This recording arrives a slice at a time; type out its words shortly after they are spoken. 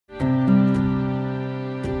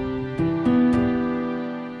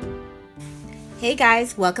Hey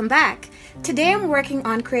guys, welcome back. Today I'm working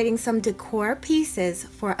on creating some decor pieces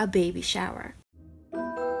for a baby shower.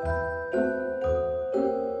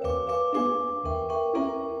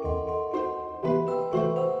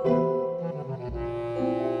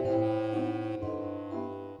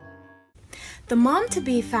 The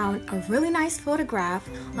mom-to-be found a really nice photograph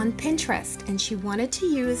on Pinterest and she wanted to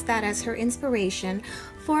use that as her inspiration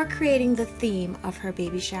for creating the theme of her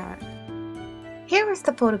baby shower. Here is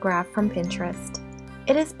the photograph from Pinterest.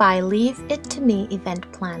 It is by Leave It To Me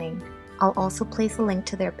Event Planning. I'll also place a link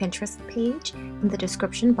to their Pinterest page in the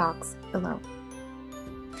description box below.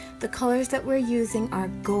 The colors that we're using are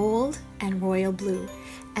gold and royal blue,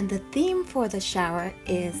 and the theme for the shower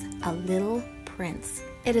is a little prince.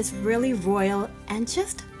 It is really royal and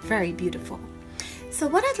just very beautiful. So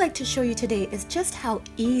what I'd like to show you today is just how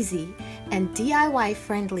easy and DIY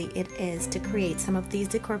friendly it is to create some of these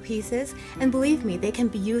decor pieces, and believe me, they can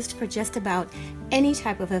be used for just about any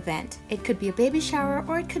type of event. It could be a baby shower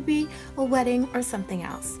or it could be a wedding or something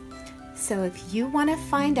else. So if you want to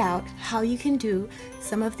find out how you can do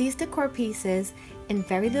some of these decor pieces in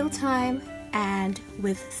very little time and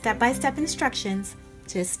with step-by-step instructions,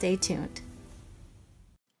 just stay tuned.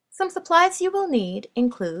 Some supplies you will need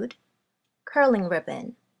include curling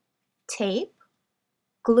ribbon, tape,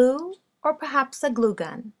 glue, or perhaps a glue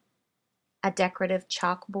gun, a decorative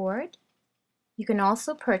chalkboard. You can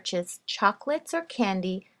also purchase chocolates or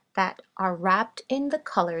candy that are wrapped in the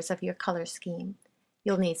colors of your color scheme.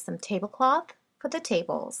 You'll need some tablecloth for the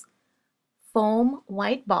tables, foam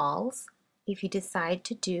white balls if you decide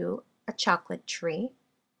to do a chocolate tree,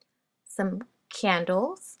 some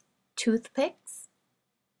candles, toothpicks,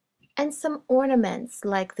 and some ornaments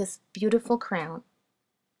like this beautiful crown,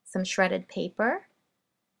 some shredded paper,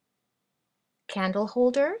 candle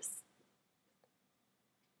holders,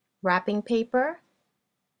 wrapping paper.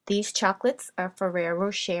 These chocolates are Ferrero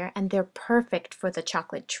Rocher and they're perfect for the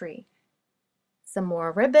chocolate tree. Some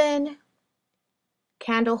more ribbon,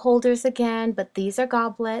 candle holders again, but these are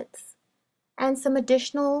goblets, and some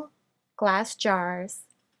additional glass jars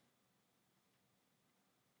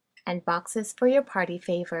and boxes for your party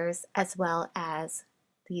favors, as well as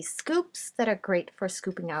these scoops that are great for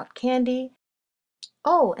scooping out candy.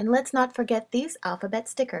 Oh, and let's not forget these alphabet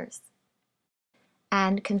stickers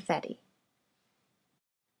and confetti.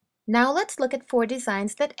 Now let's look at 4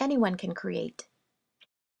 designs that anyone can create.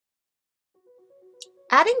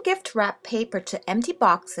 Adding gift wrap paper to empty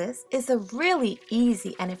boxes is a really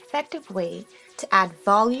easy and effective way to add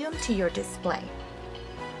volume to your display.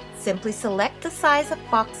 Simply select the size of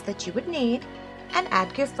box that you would need and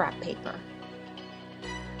add gift wrap paper.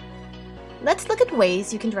 Let's look at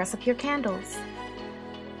ways you can dress up your candles.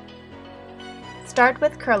 Start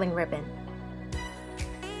with curling ribbon.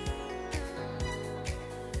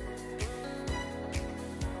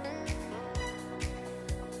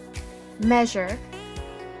 Measure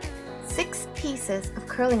 6 pieces of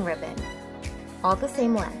curling ribbon, all the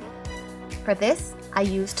same length. For this, I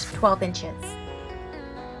used 12 inches.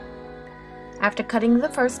 After cutting the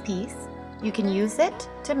first piece, you can use it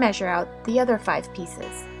to measure out the other 5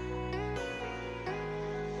 pieces.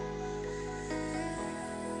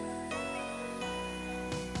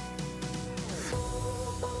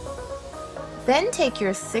 Then take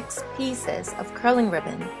your 6 pieces of curling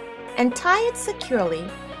ribbon and tie it securely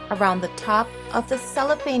around the top of the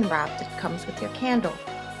cellophane wrap that comes with your candle.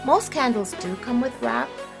 Most candles do come with wrap,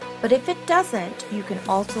 but if it doesn't, you can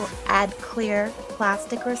also add clear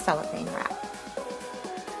plastic or cellophane wrap.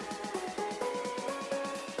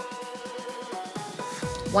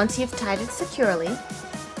 Once you've tied it securely,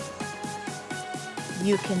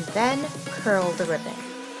 you can then curl the ribbon.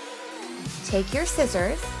 Take your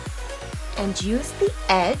scissors and use the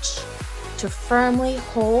edge to firmly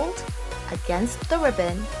hold against the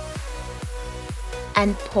ribbon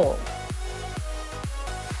and pull.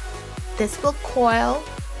 This will coil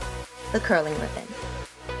the curling ribbon.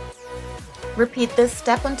 Repeat this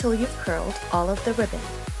step until you've curled all of the ribbon.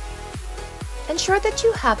 Ensure that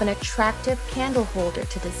you have an attractive candle holder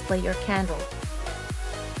to display your candle.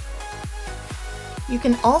 You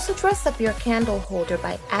can also dress up your candle holder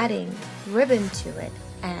by adding ribbon to it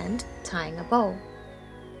and tying a bow.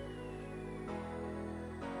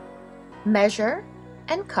 Measure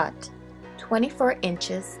and cut 24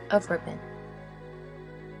 inches of ribbon.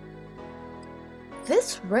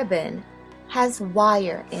 This ribbon has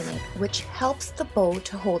wire in it, which helps the bow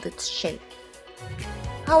to hold its shape.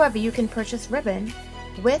 However, you can purchase ribbon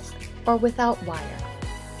with or without wire.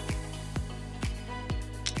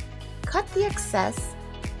 Cut the excess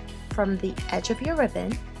from the edge of your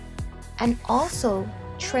ribbon and also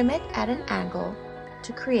trim it at an angle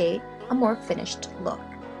to create a more finished look.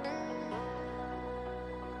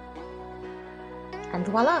 And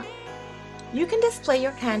voila! You can display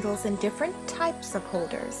your candles in different types of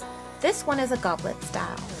holders. This one is a goblet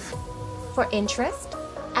style. For interest,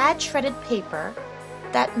 add shredded paper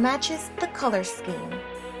that matches the color scheme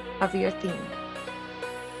of your theme.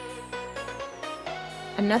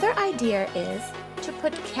 Another idea is to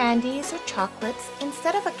put candies or chocolates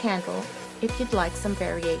instead of a candle if you'd like some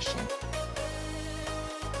variation.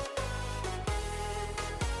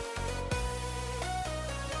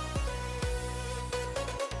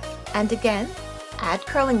 And again, add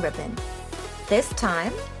curling ribbon. This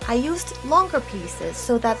time, I used longer pieces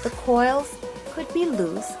so that the coils could be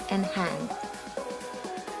loose and hang.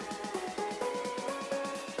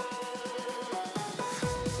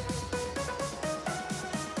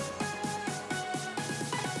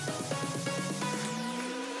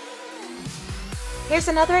 Here's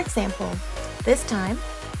another example. This time,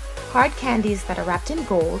 hard candies that are wrapped in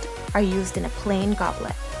gold are used in a plain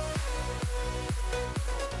goblet.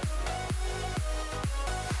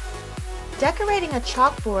 Decorating a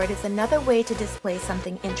chalkboard is another way to display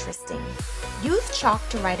something interesting. Use chalk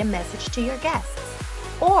to write a message to your guests,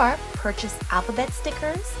 or purchase alphabet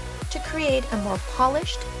stickers to create a more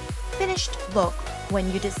polished, finished look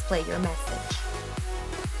when you display your message.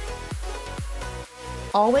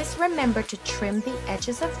 Always remember to trim the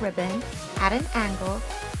edges of ribbon at an angle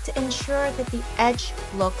to ensure that the edge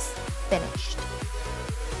looks finished.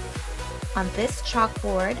 On this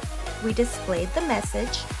chalkboard, we displayed the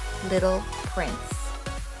message, Little Prince.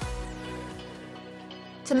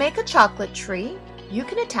 To make a chocolate tree, you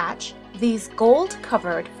can attach these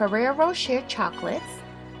gold-covered Ferrero Rocher chocolates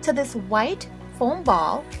to this white foam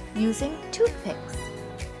ball using toothpicks.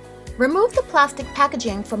 Remove the plastic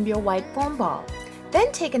packaging from your white foam ball.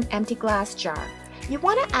 Then take an empty glass jar. You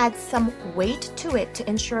want to add some weight to it to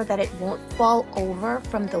ensure that it won't fall over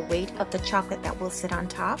from the weight of the chocolate that will sit on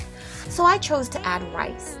top. So I chose to add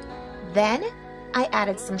rice. Then I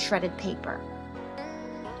added some shredded paper.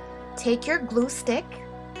 Take your glue stick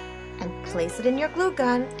and place it in your glue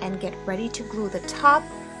gun and get ready to glue the top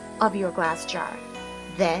of your glass jar.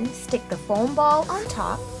 Then stick the foam ball on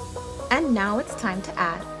top, and now it's time to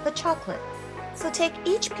add the chocolate. So take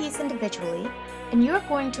each piece individually and you're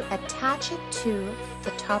going to attach it to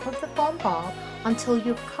the top of the foam ball until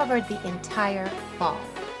you've covered the entire ball.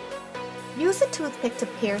 Use a toothpick to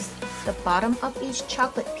pierce the bottom of each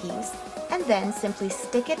chocolate piece and then simply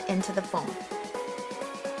stick it into the foam.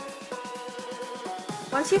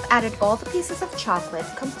 Once you've added all the pieces of chocolate,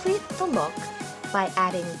 complete the look by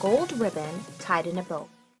adding gold ribbon tied in a bow.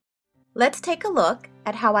 Let's take a look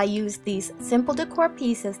at how I used these simple decor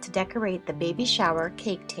pieces to decorate the baby shower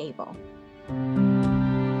cake table.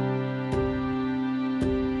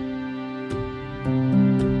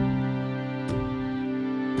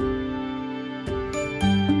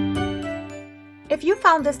 If you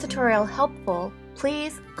found this tutorial helpful,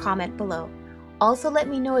 please comment below. Also, let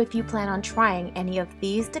me know if you plan on trying any of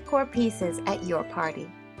these decor pieces at your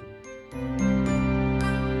party.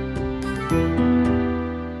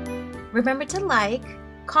 Remember to like,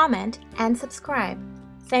 comment, and subscribe.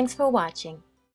 Thanks for watching.